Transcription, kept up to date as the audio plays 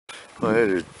Well, it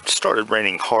had started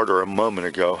raining harder a moment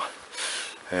ago,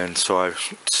 and so I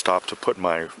stopped to put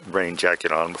my rain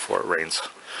jacket on before it rains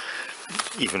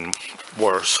even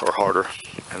worse or harder,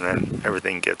 and then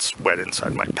everything gets wet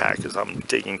inside my pack as I'm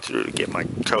digging through to get my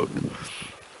coat.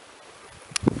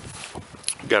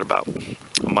 Got about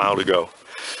a mile to go,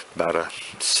 about a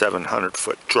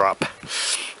 700-foot drop,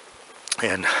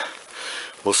 and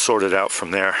we'll sort it out from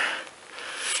there.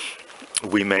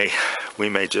 We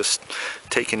may just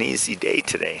take an easy day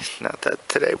today. Not that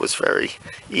today was very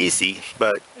easy,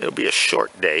 but it'll be a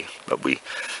short day. But we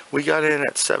got in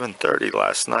at 7:30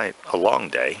 last night, a long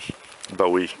day, but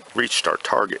we reached our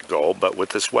target goal. But with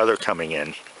this weather coming in,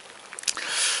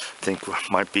 I think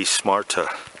it might be smart to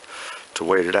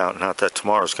wait it out. Not that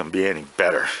tomorrow's going to be any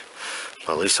better,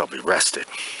 but at least I'll be rested.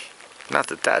 Not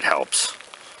that that helps.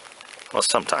 Well,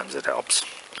 sometimes it helps.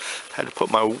 I had to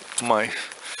put my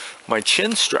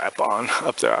chin strap on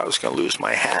up there. I was going to lose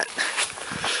my hat,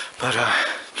 but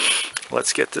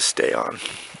let's get this day on.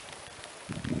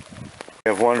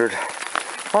 I've wondered,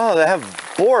 oh, they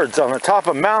have boards on the top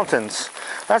of mountains.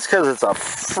 That's because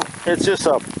it's just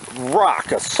a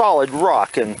rock, a solid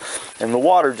rock, and the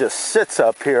water just sits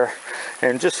up here.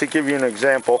 And just to give you an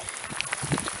example,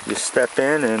 you step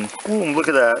in and boom, look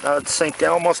at that. I'd sink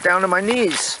down almost down to my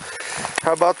knees.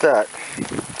 How about that?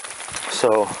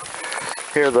 So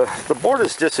here the board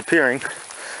is disappearing,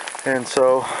 and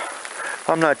so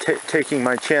I'm not taking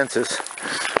my chances.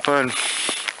 And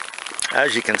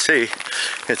as you can see,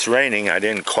 it's raining. I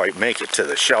didn't quite make it to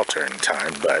the shelter in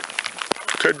time, but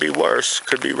could be worse,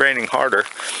 could be raining harder.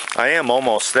 I am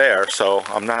almost there, so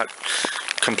I'm not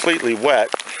completely wet.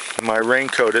 My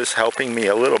raincoat is helping me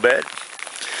a little bit.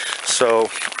 So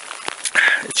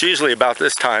it's usually about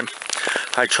this time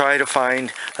I try to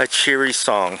find a cheery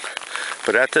song,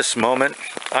 but at this moment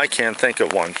I can't think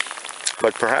of one.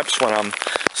 But perhaps when I'm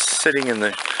sitting in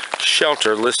the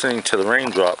shelter listening to the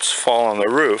raindrops fall on the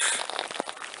roof,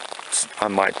 I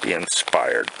might be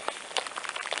inspired.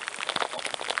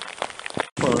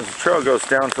 Well, the trail goes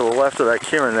down to the left of that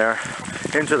clearing there,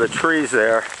 into the trees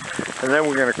there, and then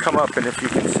we're going to come up, and if you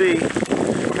can see,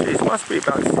 these must be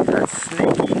about that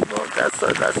snaky. Look, that's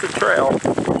the trail,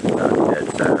 dead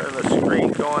center of the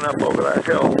screen going up over that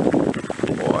hill.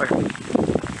 Boy.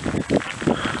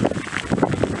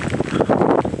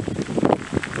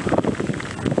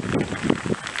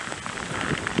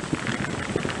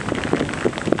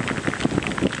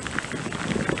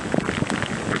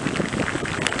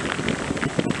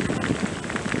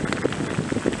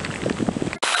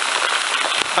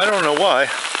 I don't know why,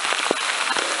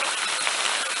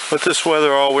 but this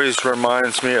weather always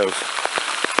reminds me of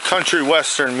country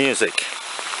western music.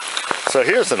 So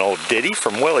here's an old ditty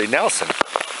from Willie Nelson.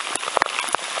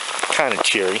 Kind of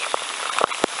cheery,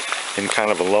 in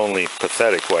kind of a lonely,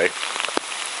 pathetic way.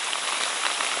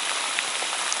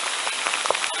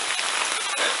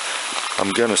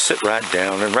 I'm gonna sit right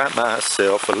down and write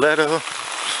myself a letter,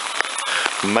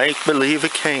 make believe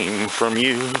it came from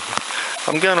you.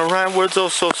 I'm gonna write words oh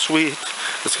so sweet,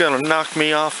 it's gonna knock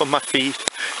me off of my feet.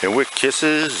 And with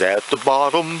kisses at the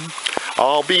bottom,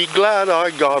 I'll be glad I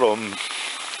got them.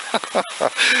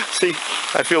 See,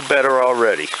 I feel better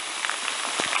already.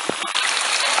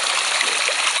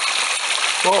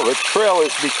 Well, the trail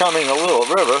is becoming a little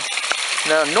river.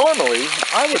 Now normally,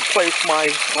 I would place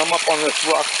I'm up on this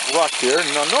rock here.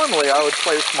 Now normally I would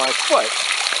place my foot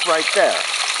right there,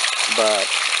 but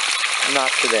not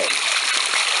today.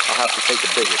 I'll have to take a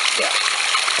bigger step.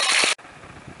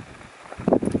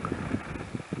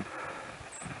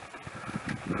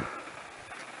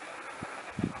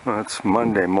 Well, it's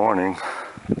Monday morning,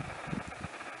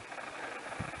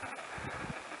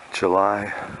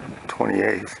 July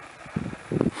 28th.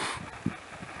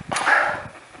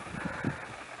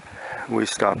 We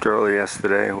stopped early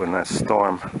yesterday when that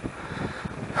storm,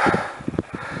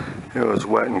 it was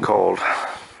wet and cold.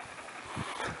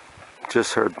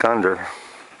 Just heard thunder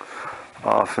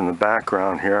off in the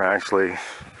background here, actually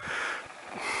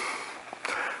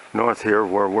north here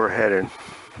where we're headed.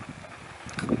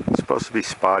 It's supposed to be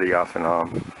spotty off and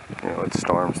on, you know, it's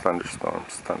storms,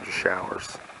 thunderstorms, thunder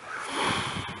showers.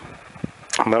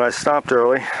 But I stopped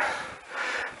early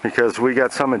because we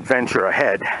got some adventure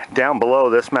ahead. Down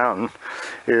below this mountain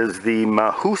is the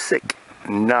Mahoosuc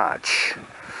Notch,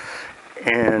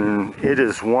 and it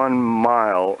is 1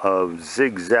 mile of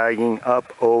zigzagging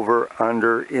up, over,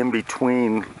 under, in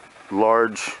between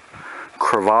large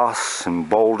crevasses and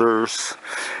boulders.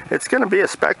 It's going to be a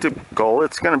spectacle.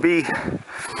 It's going to be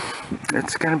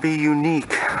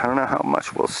unique. I don't know how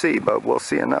much we'll see, but we'll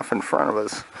see enough in front of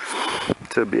us.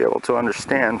 to be able to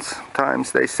understand.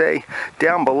 Sometimes they say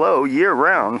down below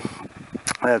year-round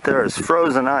that there is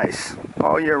frozen ice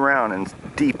all year round, and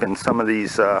deep in some of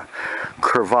these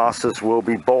crevasses we'll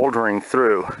be bouldering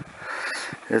through.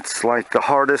 It's like the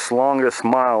hardest, longest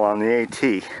mile on the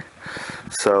AT,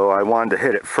 so I wanted to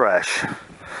hit it fresh.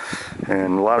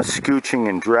 And a lot of scooching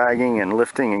and dragging and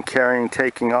lifting and carrying,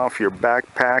 taking off your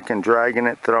backpack and dragging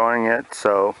it, throwing it.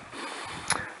 So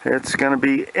it's going to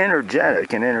be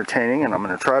energetic and entertaining, and I'm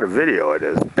going to try to video it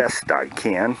as best I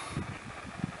can.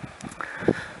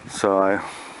 So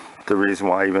the reason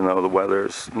why, even though the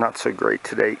weather's not so great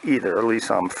today either, at least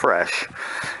I'm fresh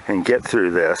and get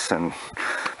through this. And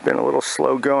been a little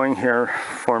slow going here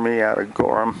for me out of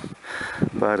Gorham,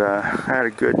 but I had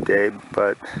a good day.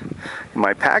 But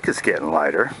my pack is getting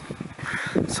lighter,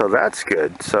 so that's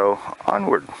good. So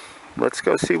onward. Let's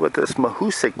go see what this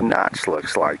Mahoosuc Notch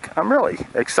looks like. I'm really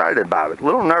excited about it. A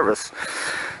little nervous.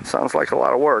 Sounds like a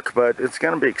lot of work, but it's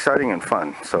going to be exciting and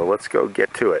fun. So let's go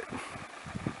get to it.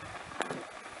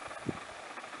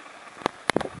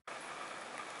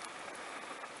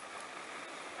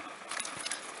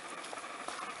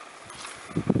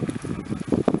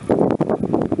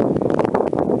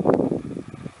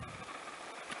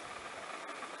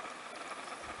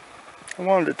 I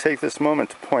wanted to take this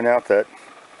moment to point out that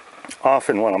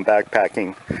often when I'm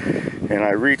backpacking and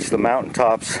I reach the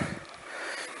mountaintops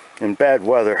in bad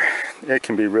weather, it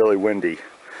can be really windy,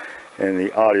 and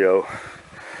the audio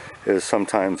is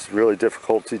sometimes really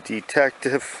difficult to detect,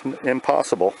 if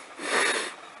impossible.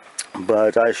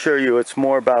 But I assure you, it's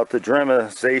more about the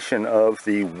dramatization of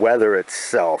the weather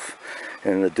itself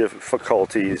and the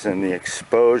difficulties and the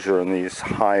exposure in these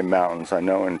high mountains. I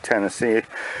know in Tennessee,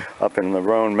 up in the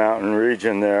Roan Mountain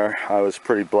region there, I was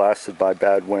pretty blasted by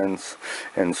bad winds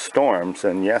and storms,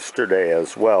 and yesterday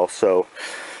as well. So,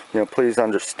 you know, please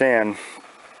understand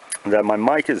that my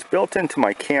mic is built into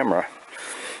my camera,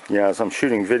 as I'm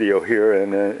shooting video here,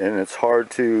 and it's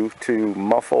hard to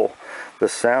muffle the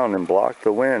sound and block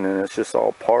the wind, and it's just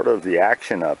all part of the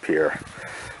action up here.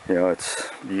 You know,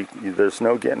 there's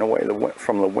no getting away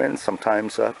from the wind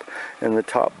sometimes up in the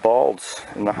top balds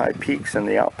in the high peaks in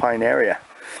the alpine area,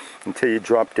 until you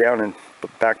drop down and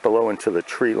back below into the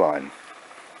tree line.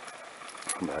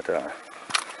 But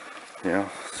you know,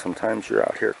 sometimes you're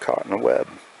out here caught in a web.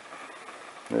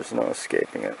 There's no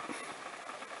escaping it.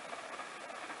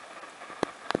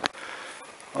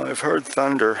 I've heard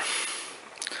thunder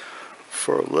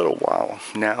for a little while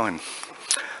now, and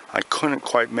I couldn't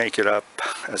quite make it up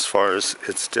as far as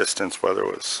its distance, whether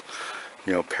it was,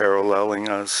 you know, paralleling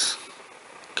us,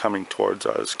 coming towards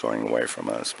us, going away from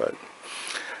us, but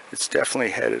it's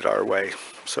definitely headed our way.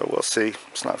 So we'll see.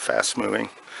 It's not fast moving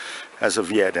as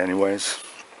of yet anyways.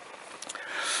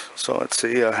 So let's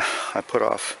see. I put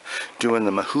off doing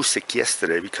the Mahoosuc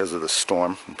yesterday because of the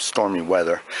stormy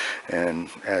weather, and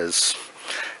as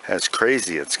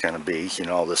crazy it's going to be, you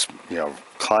know, all this, you know,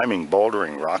 climbing,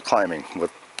 bouldering, rock climbing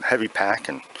with heavy pack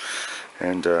and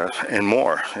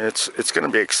more. It's going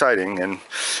to be exciting,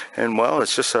 and well,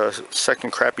 it's just a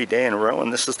second crappy day in a row,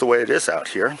 and this is the way it is out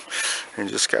here, and you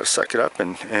just got to suck it up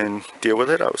and deal with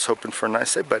it. I was hoping for a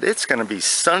nice day, but it's going to be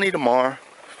sunny tomorrow.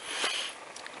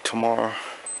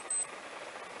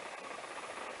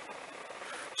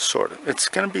 Sort of. It's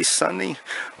going to be sunny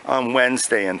on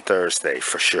Wednesday and Thursday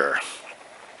for sure.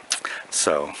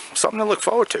 So, something to look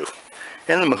forward to.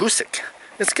 In the Mahoosuc.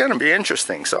 It's going to be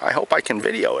interesting, so I hope I can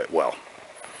video it well.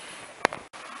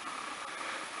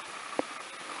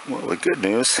 Well, the good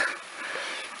news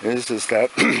is that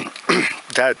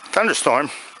that thunderstorm,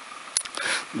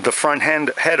 the front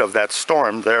head of that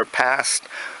storm there past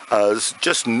us,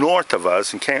 just north of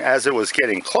us, and came as it was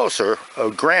getting closer.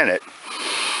 Granted,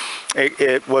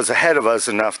 it was ahead of us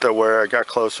enough to where it got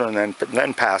closer and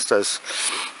then past us,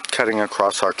 cutting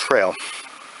across our trail.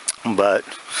 But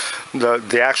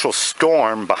the actual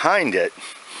storm behind it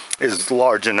is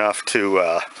large enough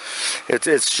to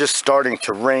it's just starting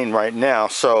to rain right now.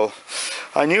 So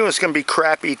I knew it was going to be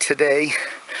crappy today,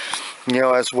 you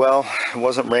know, as well. It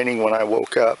wasn't raining when I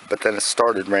woke up, but then it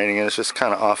started raining, and it's just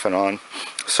kind of off and on.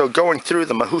 So going through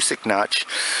the Mahoosuc Notch,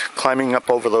 climbing up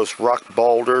over those rock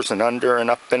boulders and under and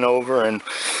up and over, and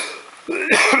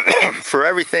for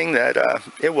everything that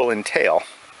it will entail.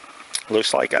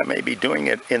 Looks like I may be doing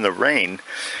it in the rain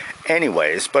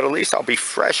anyways, but at least I'll be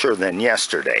fresher than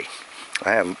yesterday.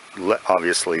 I have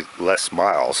obviously less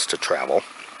miles to travel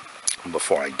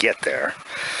before I get there,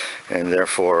 and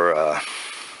therefore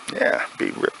yeah,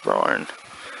 be rip-roaring,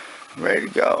 ready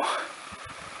to go.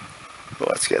 But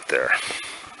let's get there.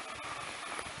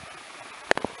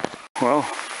 Well,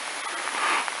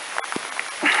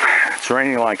 it's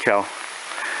raining like hell.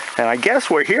 And I guess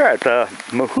we're here at the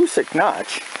Mahoosuc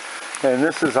Notch. And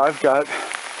this is, I've got,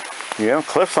 you know,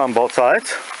 cliffs on both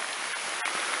sides.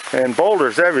 And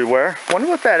boulders everywhere. Wonder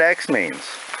what that X means.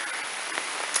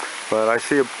 But I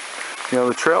see, you know,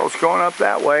 the trail's going up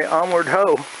that way. Onward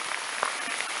ho.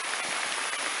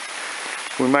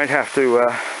 We might have to,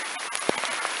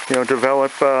 you know,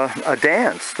 develop a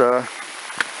dance. The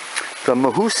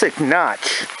Mahoosuc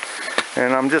Notch.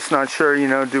 And I'm just not sure, you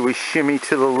know, do we shimmy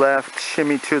to the left,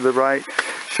 shimmy to the right?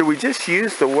 Should we just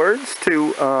use the words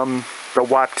to the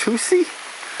Watusi?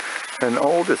 An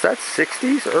old, is that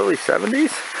 60s, early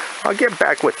 70s? I'll get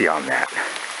back with you on that.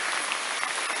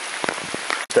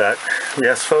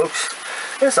 Yes, folks,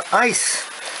 there's ice.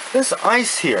 There's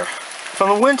ice here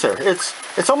from the winter.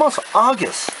 It's almost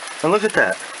August. And look at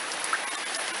that.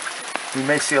 You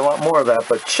may see a lot more of that,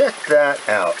 but check that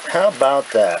out. How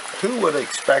about that? Who would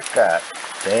expect that?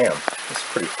 Damn, it's a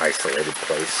pretty isolated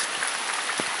place.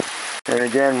 And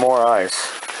again, more ice.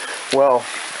 Well,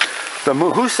 the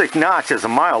Mahoosuc Notch is a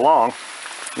mile long,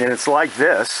 and it's like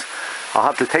this. I'll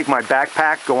have to take my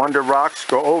backpack, go under rocks,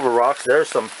 go over rocks. There's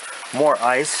some more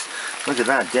ice. Look at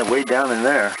that, get way down in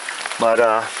there. But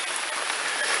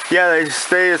yeah, they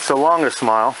say it's the longest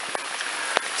mile.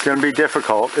 It's going to be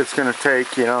difficult. It's going to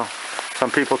take, you know, some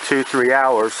people 2-3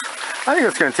 hours. I think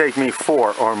it's going to take me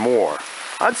 4 or more.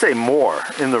 I'd say more.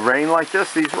 In the rain like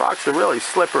this, these rocks are really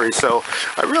slippery, so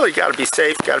I really got to be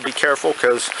safe, got to be careful,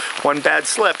 because one bad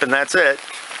slip and that's it.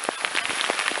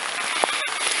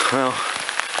 Well,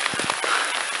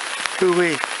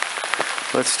 hoo-wee.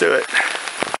 Let's do it.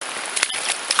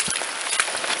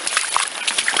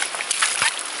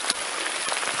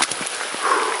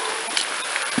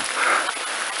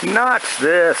 Not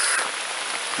this.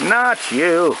 Not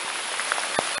you.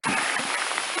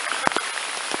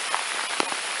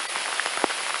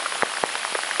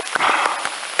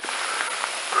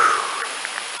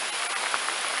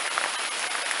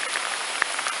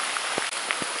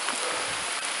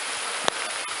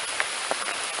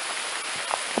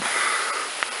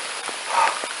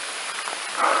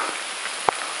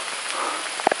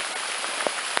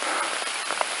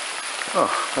 Oh,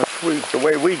 that's the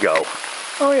way we go.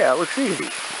 Oh yeah, it looks easy.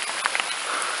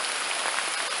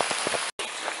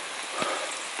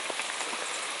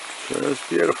 Sure is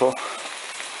beautiful.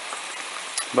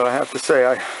 But I have to say,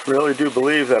 I really do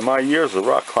believe that my years of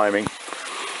rock climbing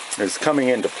is coming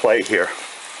into play here.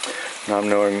 And I'm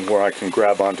knowing where I can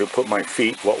grab onto, put my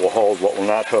feet, what will hold, what will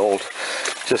not hold.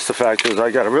 Just the fact is I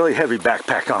got a really heavy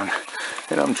backpack on,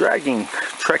 and I'm dragging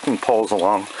trekking poles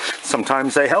along.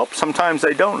 Sometimes they help, sometimes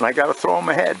they don't, and I got to throw them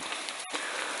ahead.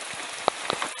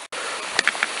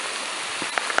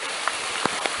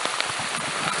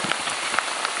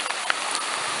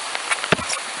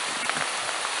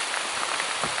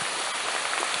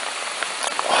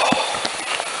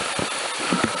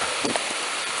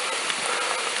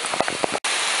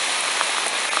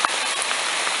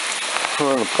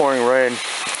 We're in the pouring rain.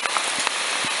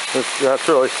 That's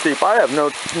really steep. I have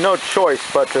no choice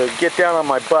but to get down on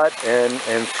my butt and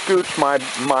scooch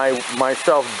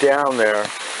myself down there.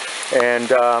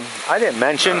 And I didn't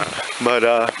mention, but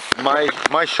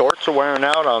my shorts are wearing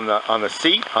out on the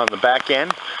seat, on the back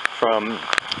end, from,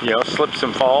 you know, slips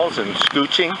and falls and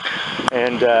scooching.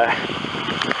 And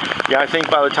yeah, I think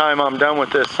by the time I'm done with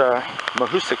this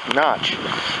Mahoosuc Notch,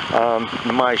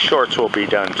 my shorts will be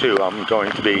done too. I'm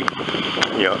going to be,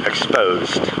 you know,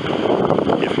 exposed,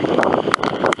 if you will.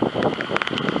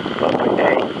 Lovely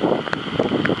day.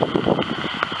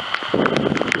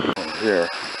 Here,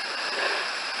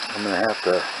 I'm going to have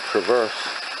to traverse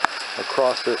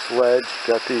across this ledge.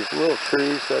 Got these little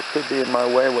trees that could be in my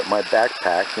way with my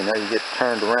backpack. You know, you get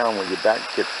turned around when your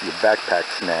backpack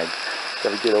snagged.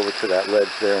 Got to get over to that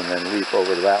ledge there and then leap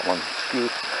over to that one.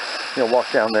 Scoot, you know,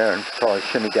 walk down there and probably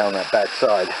shimmy down that back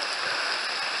side.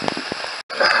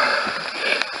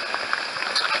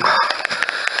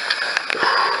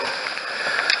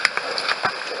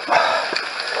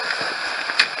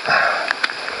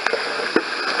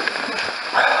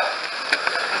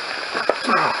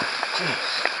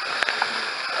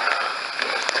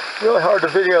 Really hard to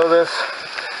video this.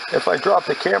 If I drop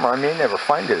the camera, I may never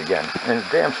find it again. And it's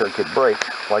damn sure it could break,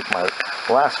 like my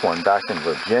last one back in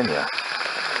Virginia.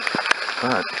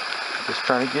 But just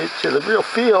trying to get to the real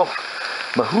feel.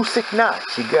 Mahoosuc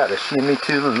Notch, you gotta shimmy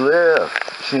to the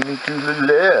left, shimmy to the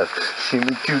left,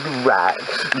 shimmy to the right,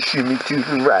 shimmy to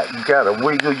the right. You gotta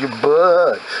wiggle your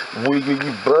butt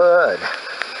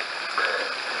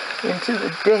into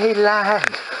the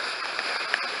daylight.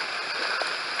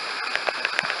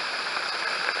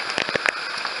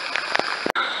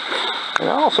 And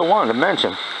I also wanted to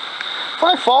mention, if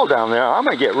I fall down there, I'm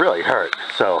gonna get really hurt.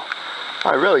 So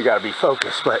I really got to be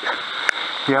focused. But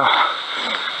yeah,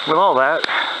 with all that,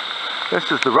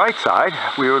 this is the right side.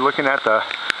 We were looking at the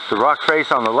rock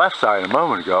face on the left side a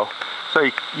moment ago.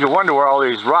 So you wonder where all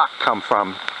these rocks come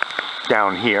from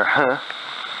down here, huh?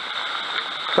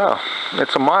 So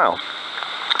it's a mile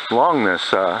along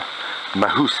this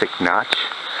Mahoosuc Notch,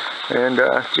 and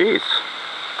geez,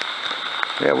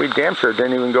 yeah, we damn sure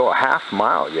didn't even go a half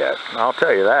mile yet. I'll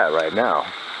tell you that right now.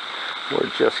 We're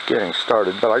just getting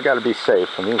started, but I got to be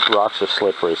safe, and these rocks are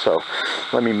slippery. So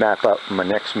let me map up my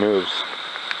next moves.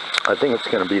 I think it's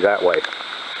going to be that way.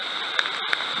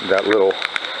 That little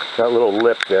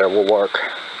lip there will work.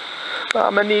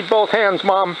 I'm gonna need both hands,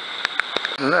 Mom.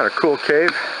 Isn't that a cool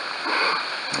cave?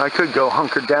 I could go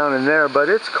hunker down in there, but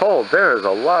it's cold. There is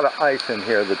a lot of ice in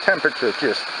here. The temperature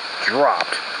just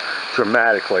dropped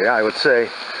dramatically. I would say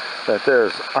that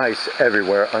there's ice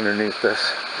everywhere underneath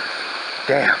this.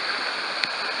 Damn.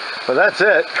 But that's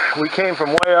it. We came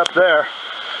from way up there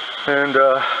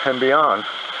and beyond.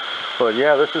 But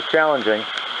yeah, this is challenging.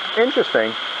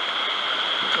 Interesting.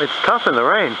 It's tough in the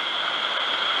rain.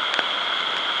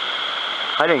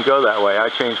 I didn't go that way. I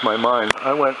changed my mind.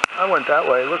 I went that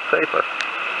way. It looks safer.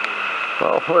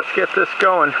 Well, let's get this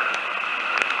going.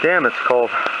 Damn, it's cold.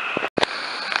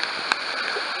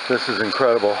 This is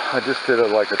incredible. I just did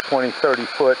like a 20-30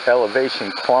 foot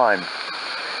elevation climb.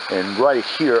 And right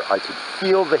here, I could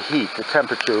feel the heat, the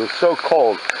temperature. It was so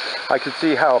cold. I could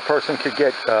see how a person could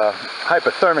get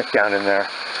hypothermic down in there.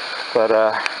 But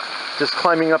just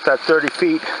climbing up that 30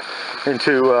 feet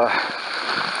into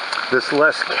this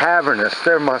less cavernous,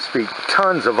 there must be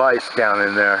tons of ice down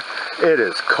in there. It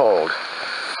is cold.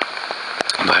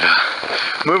 But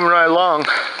moving right along.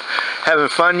 Having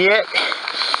fun yet?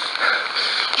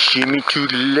 Shimmy to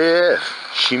the left.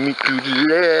 Shimmy to the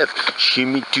left,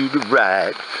 shimmy to the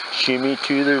right, shimmy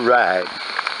to the right.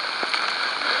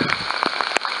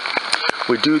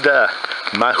 We do the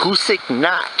Mahoosuc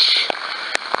Notch.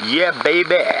 Yeah,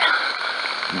 baby.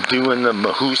 Doing the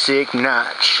Mahoosuc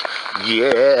Notch.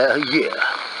 Yeah, yeah.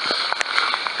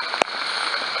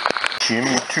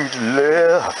 Shimmy to the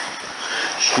left,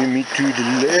 shimmy to the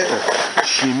left,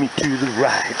 shimmy to the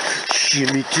right,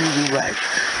 shimmy to the right.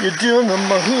 You're doing the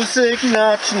Mahoosuc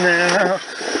Notch now.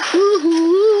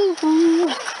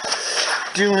 Woo-hoo-hoo.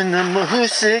 Doing the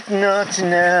Mahoosuc Notch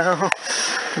now.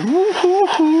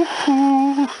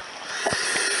 Woo-hoo-hoo-hoo.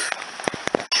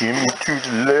 Shimmy to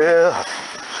the left,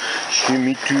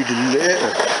 shimmy to the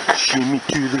left, shimmy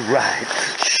to the right,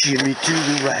 shimmy to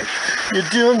the right. You're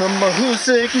doing the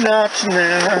Mahoosuc Notch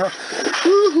now.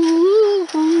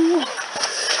 Woo-hoo-hoo.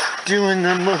 Doing the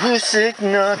Mahoosuc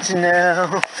Notch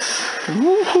now.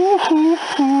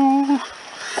 Woo-hoo-hoo-hoo.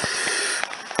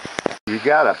 You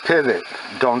gotta pivot.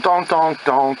 Don't.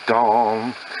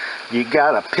 You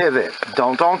gotta pivot.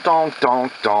 Don't.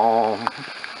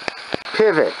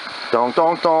 Pivot. Don't.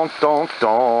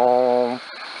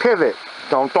 Pivot.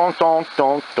 Don't.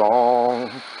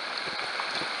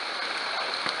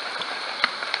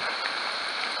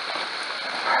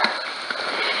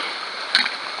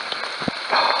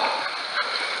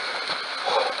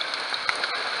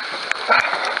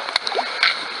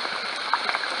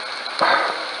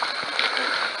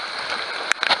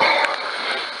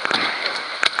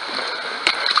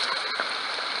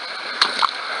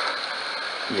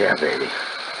 Yeah, baby.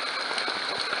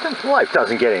 Life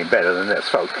doesn't get any better than this,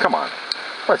 folks. Come on.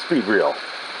 Let's be real.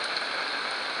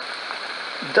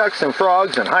 Ducks and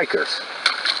frogs and hikers.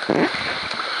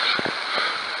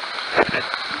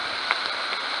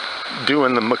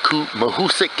 Doing the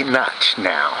Mahoosuc Notch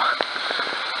now.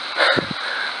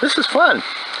 This is fun.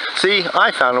 See,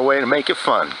 I found a way to make it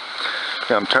fun.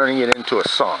 I'm turning it into a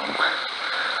song.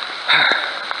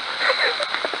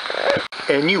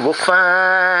 And you will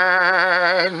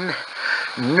find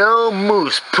no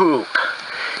moose poop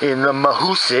in the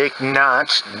Mahoosuc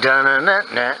Notch.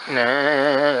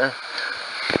 Da-na-na-na-na.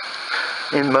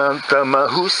 In the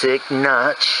Mahoosuc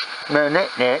Notch.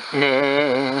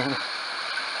 Na-na-na-na.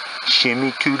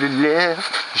 Shimmy to the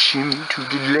left, shimmy to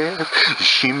the left,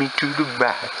 shimmy to the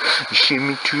right,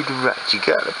 shimmy to the right. You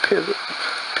gotta pivot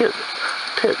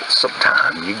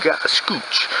sometime. You gotta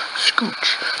scooch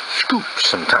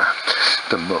sometime.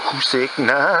 The Mahoosuc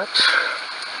Notch,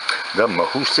 the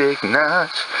Mahoosuc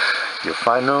Notch. You'll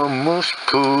find no moose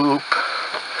poop.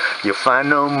 You'll find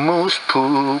no moose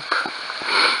poop.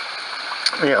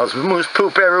 You know, there's moose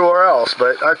poop everywhere else,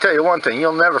 but I'll tell you one thing,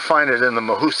 you'll never find it in the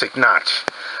Mahoosuc Notch.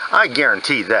 I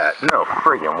guarantee that. No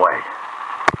friggin' way.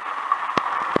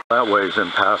 That way is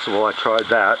impassable. I tried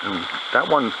that, and that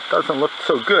one doesn't look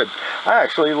so good. I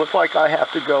actually look like I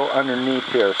have to go underneath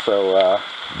here, so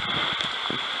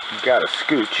you gotta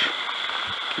scooch.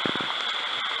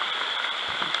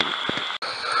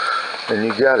 And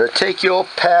you gotta take your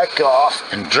pack off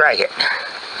and drag it.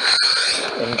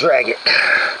 And drag it.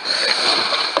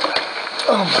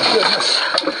 Oh my goodness.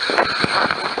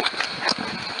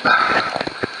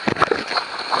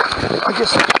 I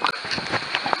guess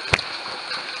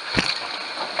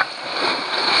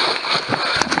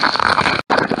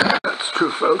that's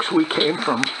true, folks. We came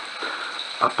from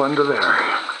up under there.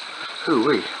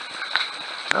 Hoo-wee.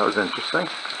 That was interesting.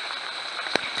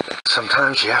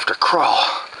 Sometimes you have to crawl.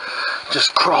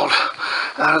 Just crawled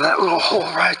out of that little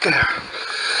hole right there.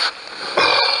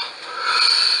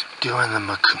 Doing the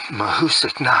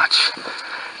Mahoosuc Notch.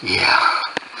 Yeah.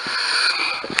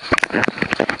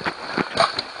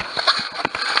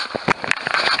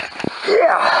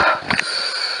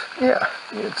 Yeah,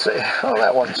 you'd say, oh,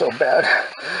 that wasn't so bad.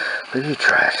 But you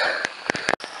try it.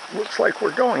 Looks like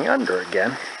we're going under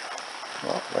again.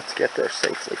 Well, let's get there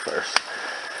safely first.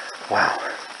 Wow.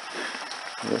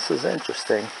 This is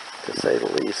interesting, to say the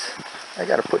least. I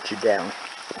gotta put you down.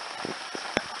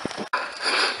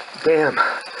 Damn.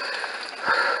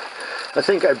 I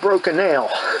think I broke a nail.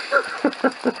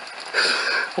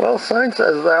 Well, sign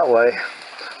says that way.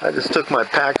 I just took my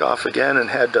pack off again and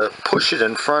had to push it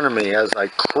in front of me as I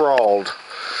crawled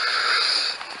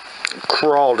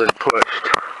and pushed,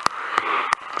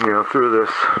 you know, through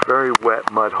this very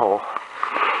wet mud hole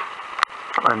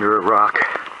under a rock.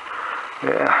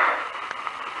 Yeah,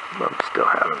 I'm still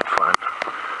having fun.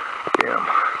 Damn.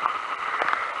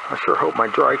 I sure hope my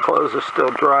dry clothes are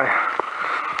still dry,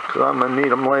 because I'm going to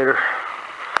need them later.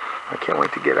 I can't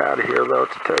wait to get out of here, though,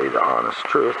 to tell you the honest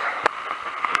truth.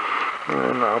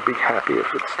 And I'll be happy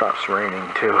if it stops raining,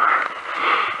 too.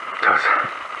 Because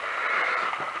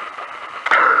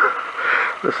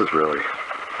this is really,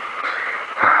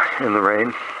 in the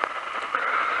rain,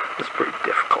 it's pretty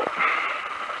difficult.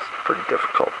 It's pretty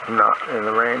difficult not in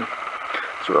the rain.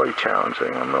 It's really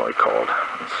challenging. I'm really cold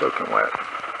and soaking wet.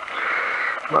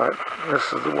 But this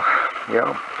is the, you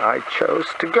know, I chose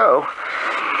to go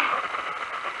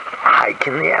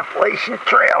hiking the Appalachian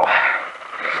Trail.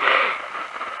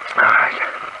 Alright,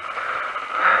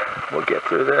 we'll get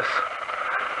through this.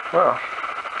 Well,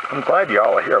 I'm glad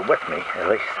y'all are here with me, at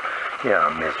least. You know,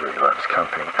 misery loves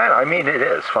company. And I mean, it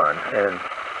is fun, and,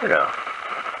 you know,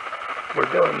 we're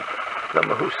doing the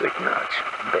Mahoosuc Notch,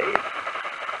 babe.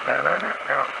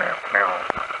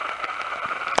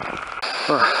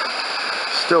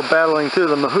 Still battling through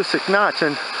the Mahoosuc Notch,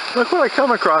 and look what I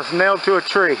come across, nailed to a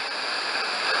tree.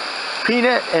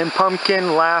 Peanut and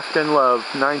Pumpkin Laughed and Loved,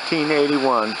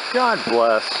 1981. God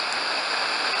bless.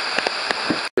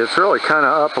 It's really kind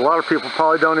of up. A lot of people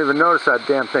probably don't even notice that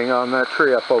damn thing on that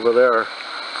tree up over there.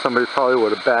 Somebody probably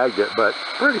would have bagged it, but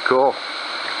pretty cool.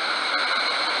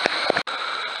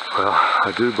 Well,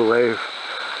 I do believe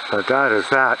that that is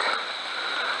that.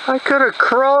 I could have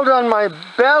crawled on my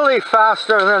belly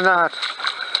faster than that.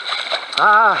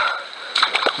 Ah,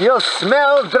 you'll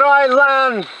smell dry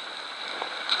land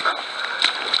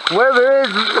where there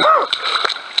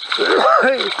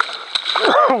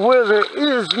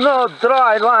is no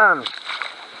dry land.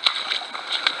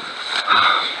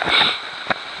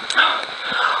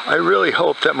 I really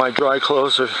hope that my dry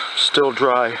clothes are still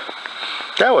dry.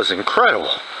 That was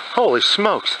incredible. Holy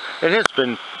smokes. And it's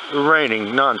been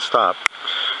raining non-stop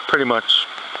pretty much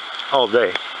all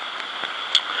day.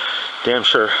 Damn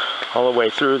sure all the way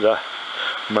through the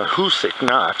Mahoosuc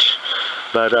Notch.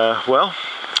 But well,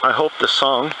 I hope the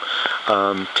song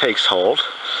takes hold.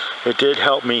 It did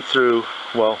help me through,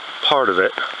 well, part of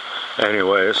it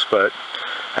anyways, but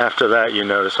after that you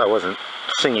notice I wasn't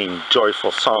singing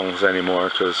joyful songs anymore,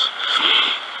 because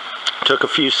took a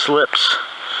few slips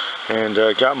and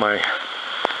got my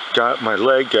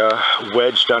leg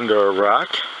wedged under a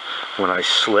rock when I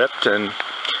slipped, and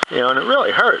you know, and it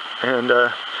really hurt. And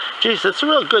geez, it's a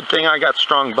real good thing I got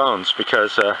strong bones,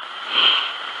 because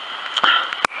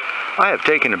I have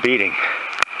taken a beating.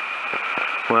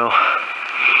 Well,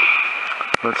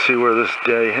 let's see where this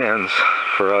day ends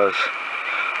for us.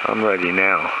 I'm ready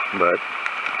now, but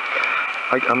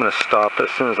I'm going to stop as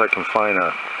soon as I can find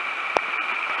a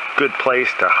good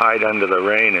place to hide under the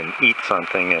rain and eat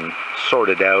something and sort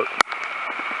it out.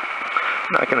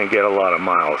 I'm not going to get a lot of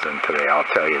miles in today, I'll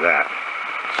tell you that.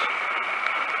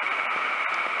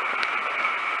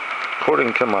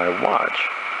 According to my watch,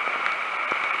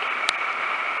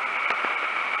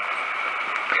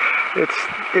 it's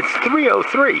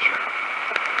 3:03.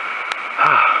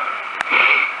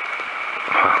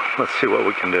 Let's see what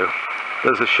we can do.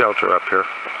 There's a shelter up here.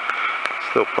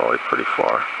 Still probably pretty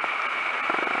far.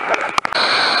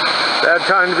 Bad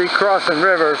time to be crossing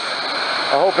rivers.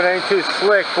 I hope it ain't too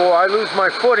slick, boy. I lose my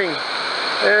footing, and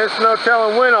there's no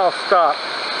telling when I'll stop.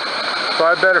 So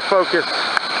I better focus.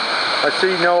 I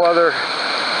see no other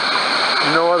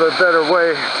better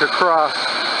way to cross.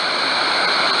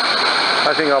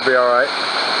 I think I'll be all right.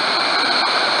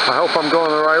 I hope I'm going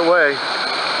the right way.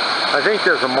 I think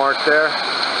there's a mark there.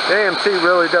 The AMC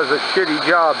really does a shitty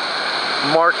job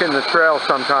marking the trail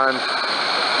sometimes.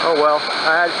 Oh well,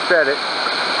 I had said it.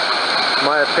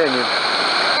 My opinion.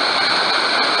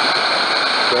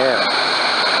 Damn.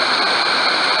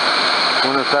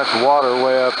 Wonder if that's water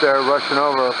way up there rushing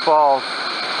over a falls.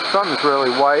 Something's really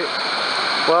white.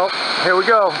 Well, here we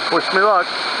go. Wish me luck.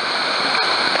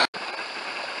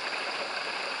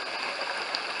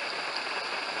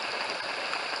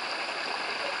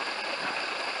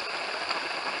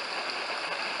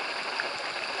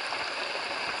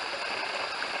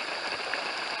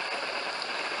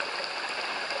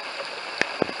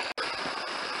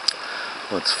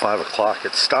 Well, it's 5 o'clock.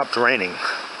 It stopped raining,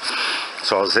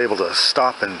 so I was able to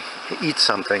stop and eat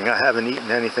something. I haven't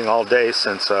eaten anything all day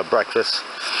since breakfast.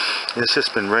 It's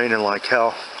just been raining like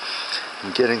hell,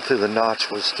 and getting through the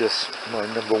notch was just my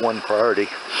 #1 priority.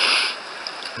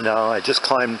 Now I just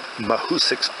climbed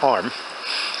Mahoosuc's arm,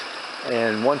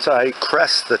 and once I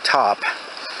crest the top,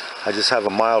 I just have a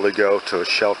mile to go to a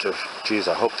shelter. Geez,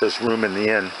 I hope there's room in the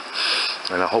inn,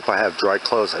 and I hope I have dry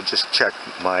clothes. I just checked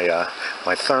my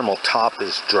my thermal top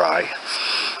is dry,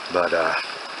 but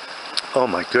oh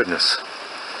my goodness,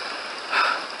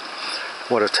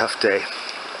 what a tough day.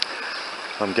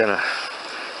 I'm gonna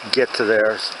get to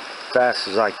there as fast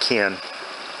as I can,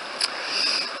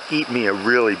 eat me a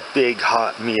really big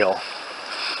hot meal,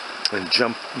 and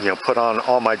jump, put on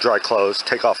all my dry clothes,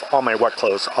 take off all my wet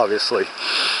clothes, obviously,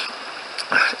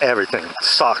 everything,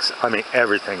 socks, I mean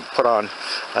everything, put on.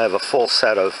 I have a full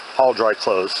set of all dry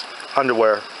clothes,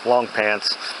 underwear, long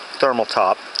pants, thermal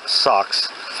top, socks,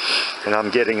 and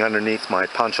I'm getting underneath my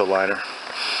poncho liner,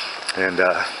 and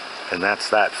that's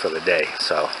that for the day.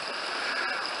 So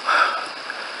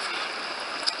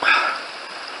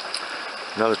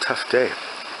another tough day.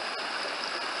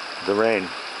 The rain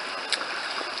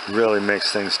really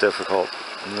makes things difficult,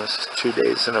 and this is 2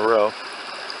 days in a row.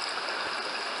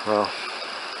 Well,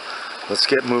 let's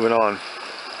get moving on.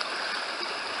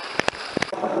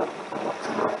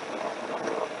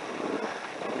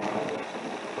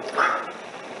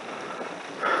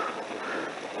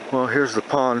 Well, here's the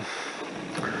pond,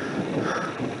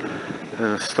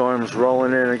 and the storm's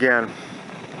rolling in again.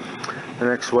 The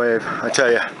next wave. I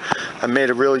tell you, I made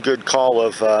a really good call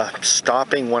of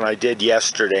stopping when I did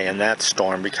yesterday in that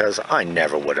storm, because I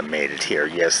never would have made it here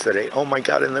yesterday. Oh my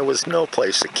God, and there was no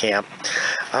place to camp.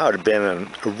 I would have been in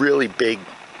a really big,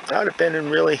 I'd have been in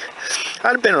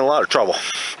a lot of trouble.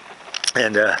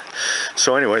 And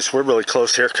so anyways, we're really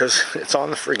close here because it's on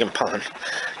the friggin' pond.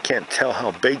 Can't tell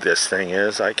how big this thing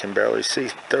is. I can barely see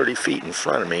 30 feet in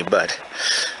front of me, but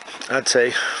I'd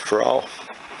say for all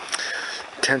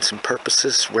intents and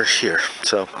purposes, we're here.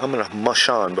 So I'm gonna mush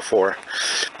on before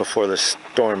the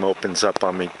storm opens up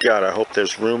on me. God, I hope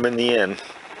there's room in the inn.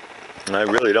 I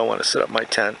really don't want to set up my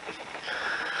tent,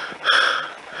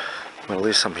 but at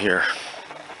least I'm here.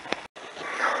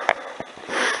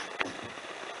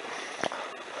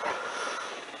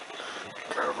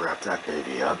 Gotta wrap that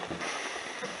baby up.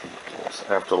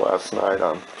 After last night,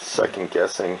 I'm second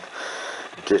guessing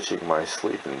ditching my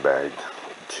sleeping bag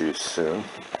too soon.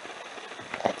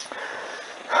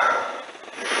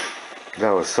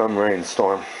 That was some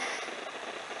rainstorm.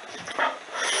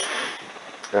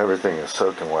 Everything is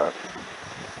soaking wet.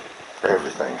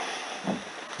 Everything.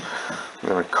 I'm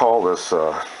gonna call this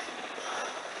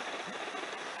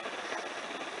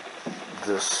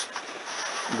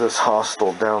this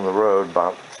hostel down the road,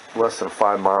 about less than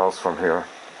 5 miles from here.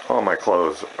 All my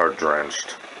clothes are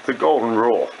drenched. The golden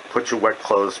rule: put your wet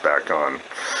clothes back on.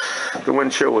 The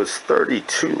wind chill was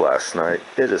 32 last night.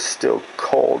 It is still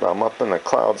cold. I'm up in the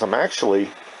clouds. I'm actually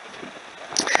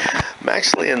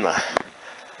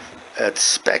at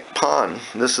Speck Pond.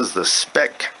 This is the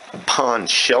Speck Pond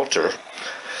shelter.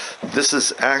 This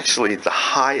is actually the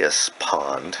highest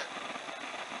pond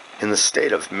in the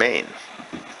state of Maine.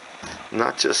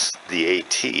 Not just the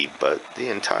AT, but the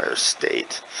entire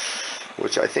state,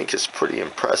 which I think is pretty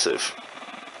impressive.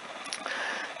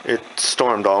 It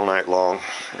stormed all night long,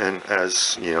 and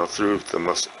as you know, through the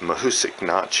Mahoosuc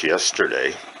Notch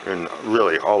yesterday, and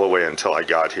really all the way until I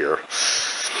got here.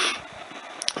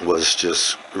 was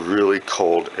just really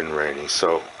cold and rainy.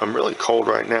 So I'm really cold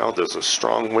right now. There's a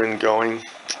strong wind going.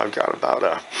 I've got about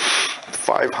a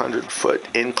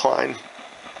 500-foot incline,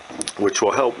 which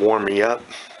will help warm me up.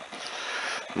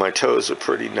 My toes are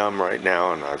pretty numb right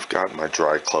now, and I've got my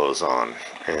dry clothes on,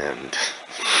 and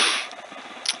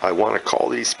I want to call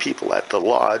these people at the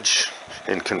lodge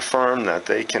and confirm that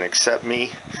they can accept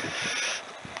me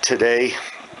today,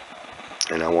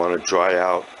 and I want to dry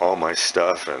out all my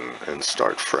stuff and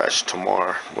start fresh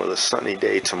tomorrow with a sunny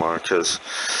day tomorrow, because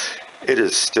it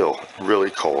is still really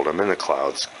cold. I'm in the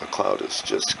clouds. The cloud is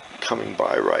just coming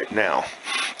by right now.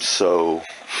 So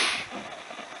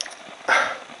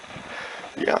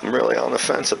yeah, I'm really on the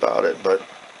fence about it, but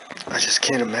I just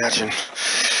can't imagine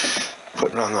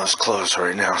putting on those clothes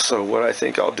right now. So what I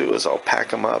think I'll do is I'll pack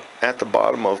them up at the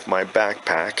bottom of my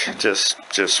backpack,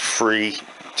 just free,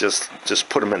 just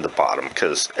put them in the bottom,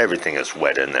 because everything is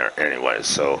wet in there anyway.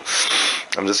 So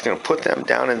I'm just going to put them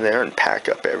down in there and pack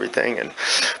up everything and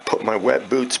put my wet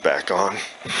boots back on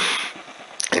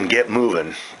and get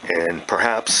moving. And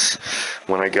perhaps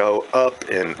when I go up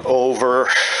and over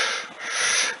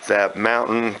that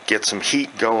mountain, get some heat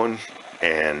going,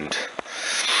 and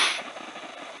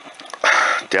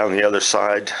down the other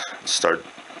side start,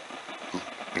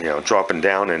 dropping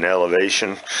down in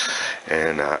elevation,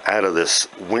 and out of this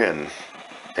wind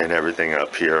and everything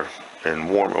up here in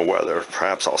warmer weather,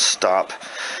 perhaps I'll stop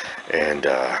and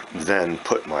then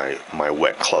put my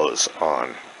wet clothes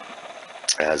on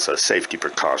as a safety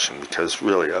precaution, because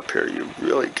really up here you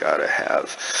really gotta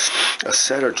have a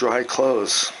set of dry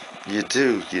clothes. You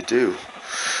do.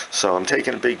 So I'm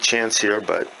taking a big chance here,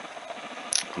 but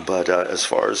as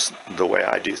far as the way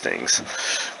I do things,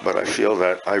 but I feel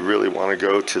that I really want to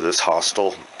go to this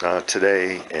hostel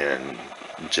today and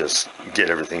just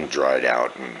get everything dried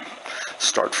out and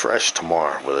start fresh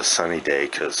tomorrow with a sunny day,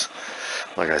 because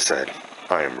like I said,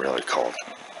 I am really cold.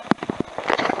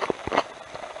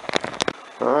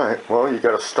 Alright, well, you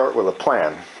got to start with a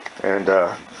plan, and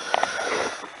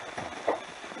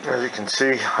as you can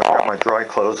see, I've got my dry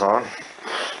clothes on,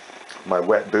 my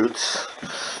wet boots,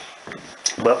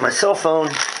 but my cell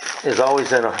phone is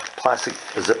always in a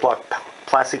Ziploc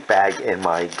plastic bag in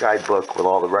my guidebook with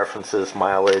all the references,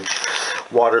 mileage,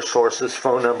 water sources,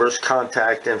 phone numbers,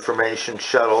 contact information,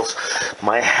 shuttles.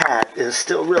 My hat is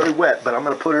still really wet, but I'm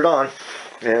going to put it on,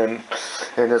 and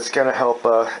it's going to help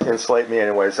insulate me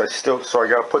anyways. So I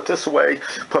got to put this away,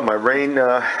 put my rain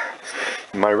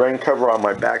cover on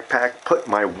my backpack, put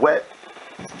my wet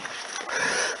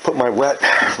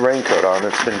raincoat on.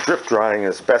 It's been drip drying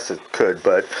as best it could,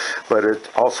 but it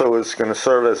also is going to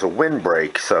serve as a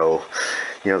windbreak. So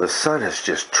the sun is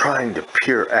just trying to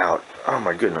peer out. Oh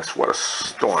my goodness, what a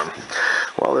storm.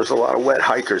 Well, there's a lot of wet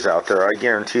hikers out there, I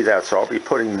guarantee that. So I'll be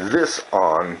putting this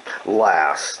on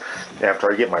last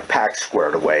after I get my pack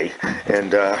squared away.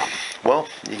 And well,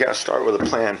 you got to start with a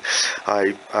plan.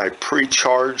 I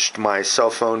pre-charged my cell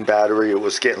phone battery. It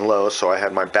was getting low, so I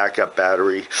had my backup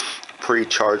battery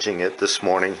pre-charging it this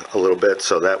morning a little bit,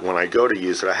 so that when I go to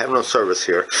use it, I have no service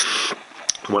here.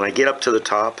 When I get up to the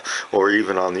top, or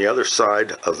even on the other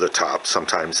side of the top,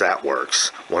 sometimes that works,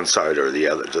 one side or the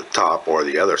other, the top or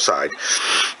the other side.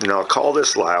 And I'll call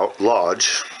this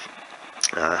lodge,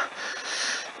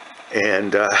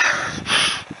 and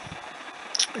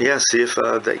yeah, see if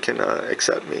they can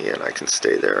accept me, and I can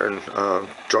stay there and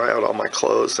dry out all my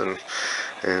clothes and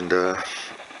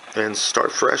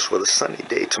start fresh with a sunny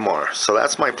day tomorrow. So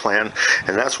that's my plan,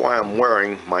 and that's why I'm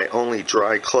wearing my only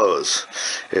dry clothes.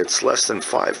 It's less than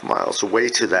 5 miles away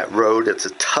to that road. It's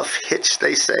a tough hitch,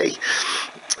 they say.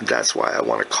 That's why I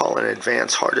want to call in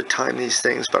advance. Hard to time these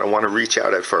things, but I want to reach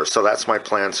out at first. So that's my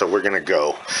plan. So we're going to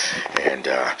go, and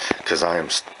because I am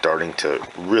starting to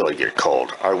really get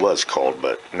cold. I was cold,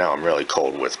 but now I'm really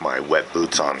cold with my wet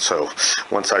boots on. So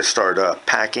once I start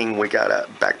packing, we got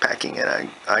backpacking, and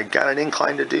I got an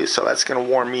incline to do. So that's going to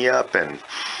warm me up, and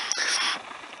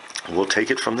we'll take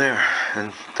it from there.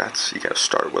 And you got to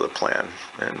start with a plan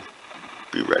and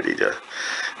be ready to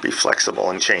be flexible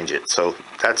and change it. So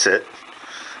that's it.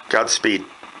 Godspeed.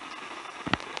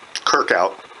 Kirk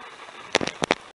out.